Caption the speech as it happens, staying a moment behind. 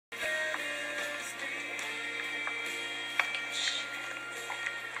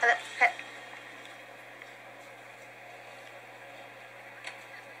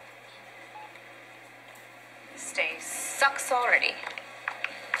sucks already.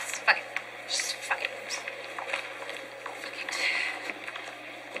 Just fuck it. Just fuck it. Fuck it.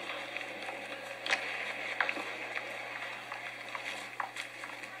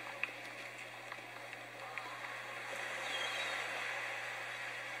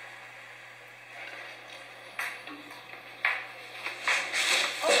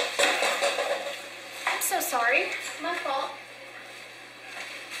 I'm so sorry. My fault.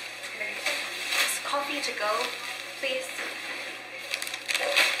 Is coffee to go, please?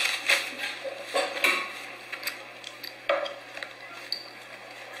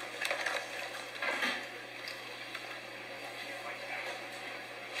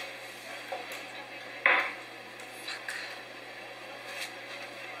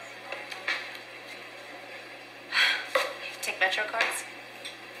 Take Metro cards?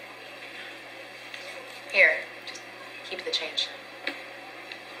 Here, just keep the change.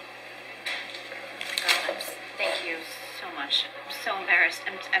 Thank you so much. I'm so embarrassed.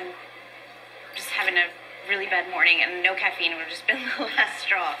 I'm just having a really bad morning, and no caffeine would have just been the last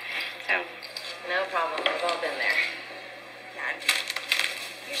straw. So, No problem. We've all been there. yeah.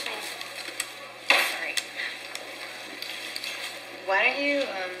 Here's my... Sorry. Why don't you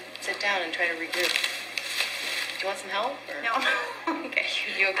sit down and try to regroup? Do you want some help? Or? No. Okay.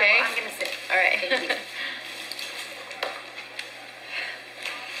 You okay? I'm gonna sit. All right. Thank you.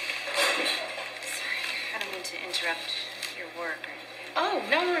 To interrupt your work or anything. Oh,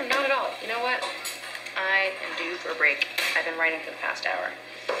 no, not at all. You know what? I am due for a break. I've been writing for the past hour.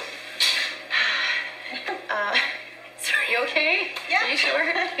 Sorry. You okay? Yeah. Are you sure?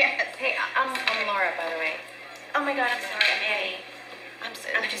 Yes. Hey, I'm Lara, by the way. Oh my God, I'm sorry. I'm Annie. I'm Nice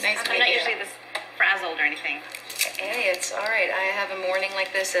to I'm meet not you. usually this frazzled or anything. Hey, it's all right. I have a morning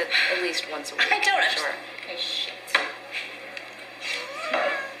like this at least once a week. I don't. Sure. Okay, shit.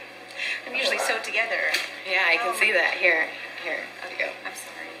 I'm usually so together. Yeah, I can see that. Here, you go. I'm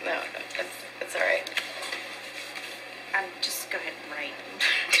sorry. No, that's all right. Just go ahead and write.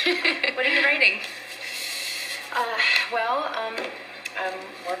 What are you writing? I'm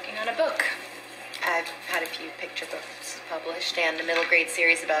working on a book. I've had a few picture books published and a middle grade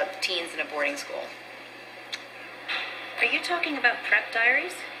series about teens in a boarding school. Are you talking about prep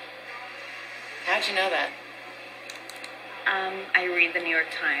diaries? How'd you know that? I read the New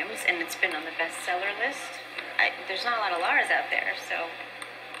York Times, and it's been on the bestseller list. There's not a lot of Laras out there, so...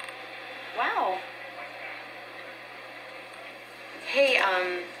 Wow. Hey,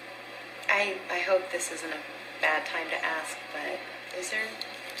 I hope this isn't a bad time to ask, but is there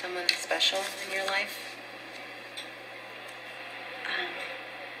someone special in your life?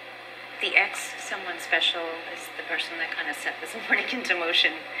 The someone special, is the person that kind of set this morning into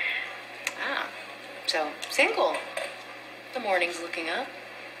motion. Ah, so single. The morning's looking up.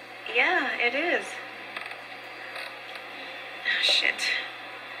 Yeah, it is. Oh, shit.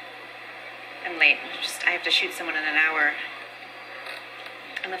 I'm late. I have to shoot someone in an hour.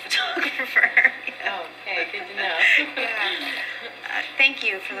 I'm a photographer. Oh, okay, good to know. Yeah. Thank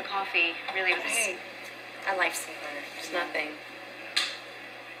you for the coffee. Really, it was Hey, a lifesaver. It's nothing.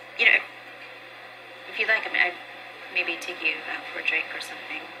 You know, if you'd like, I'd maybe take you out for a drink or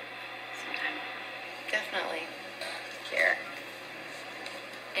something sometime. Definitely. Here.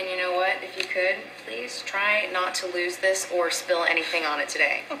 And you know what? If you could, please try not to lose this or spill anything on it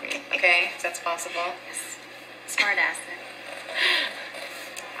today. Okay. Okay? If that's possible. Yes. Smart ass.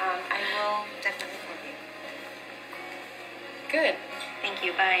 I will definitely help you. Good. Thank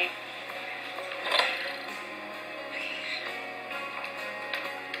you. Bye.